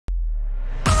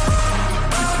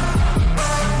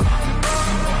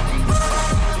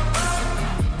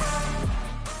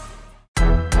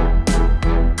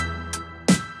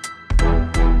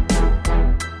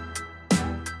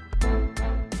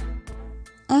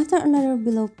after another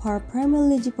below-par Premier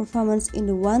League performance in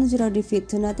the 1-0 defeat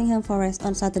to Nottingham Forest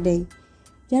on Saturday.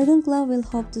 Jurgen Klopp will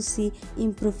hope to see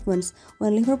improvements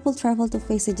when Liverpool travel to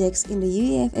face Ajax in the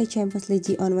UEFA Champions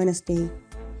League on Wednesday.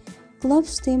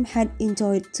 Klopp's team had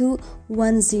enjoyed two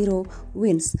 1-0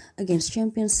 wins against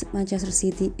champions Manchester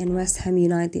City and West Ham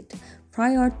United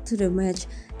prior to the match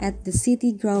at the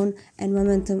City ground, and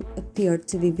momentum appeared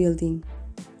to be building.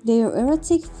 Their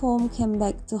erratic form came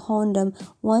back to haunt them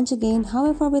once again,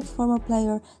 however, with former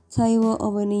player Taiwo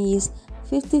Awoniyi's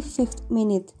 55th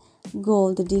minute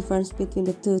goal the difference between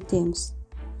the two teams.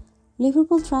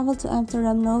 Liverpool traveled to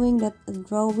Amsterdam knowing that a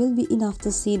draw will be enough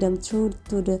to see them through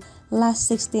to the last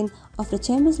 16 of the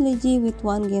Champions League with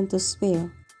one game to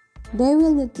spare. They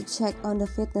will need to check on the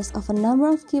fitness of a number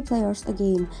of key players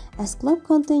again as Klopp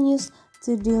continues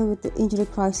to deal with the injury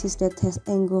crisis that has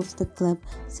engulfed the club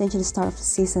since the start of the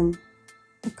season.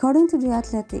 According to the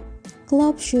Athletic,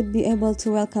 Klopp should be able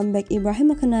to welcome back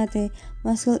Ibrahim Konate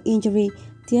muscle injury,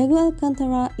 Thiago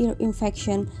Alcantara ear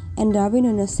infection, and Darwin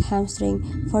Núñez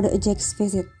hamstring for the Ajax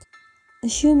visit.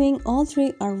 Assuming all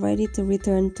three are ready to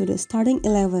return to the starting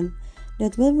 11,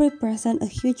 that will represent a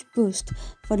huge boost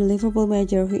for the Liverpool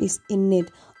manager who is in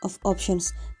need of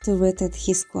options to rotate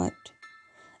his squad.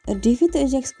 A defeat to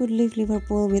Ajax could leave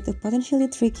Liverpool with a potentially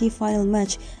tricky final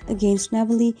match against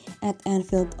Napoli at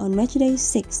Anfield on matchday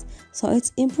 6, so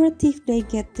it's imperative they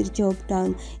get the job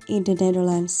done in the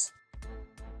Netherlands.